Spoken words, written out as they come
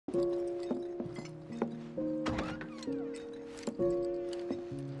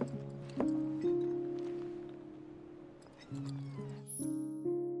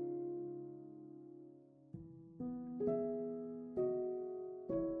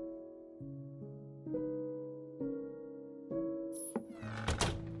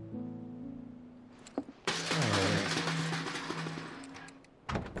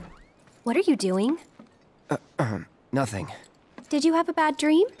What are you doing? Nothing. Did you have a bad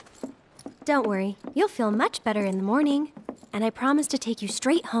dream? Don't worry, you'll feel much better in the morning. And I promise to take you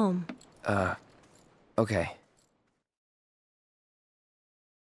straight home. Okay.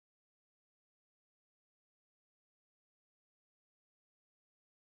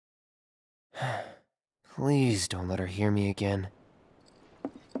 Please don't let her hear me again.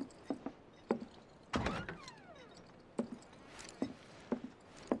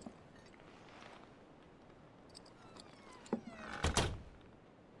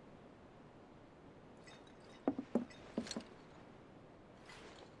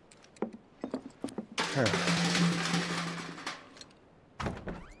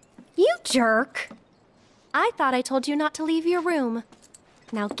 You jerk! I thought I told you not to leave your room.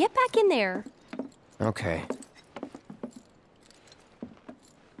 Now get back in there. Okay.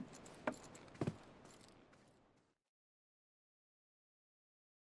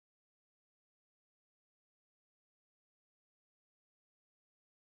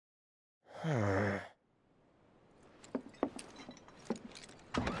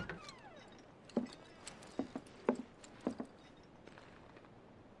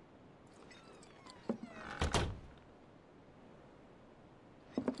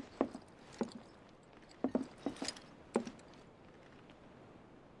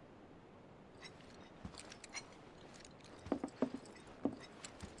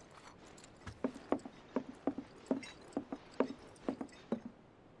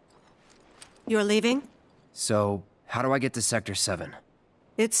 You're leaving? So, how do I get to Sector 7?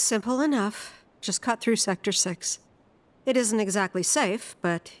 It's simple enough. Just cut through Sector 6. It isn't exactly safe,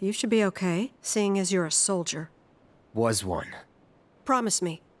 but you should be okay, seeing as you're a soldier. Was one. Promise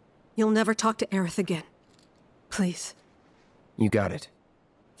me, you'll never talk to Aerith again. Please. You got it.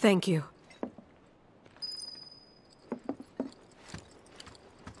 Thank you.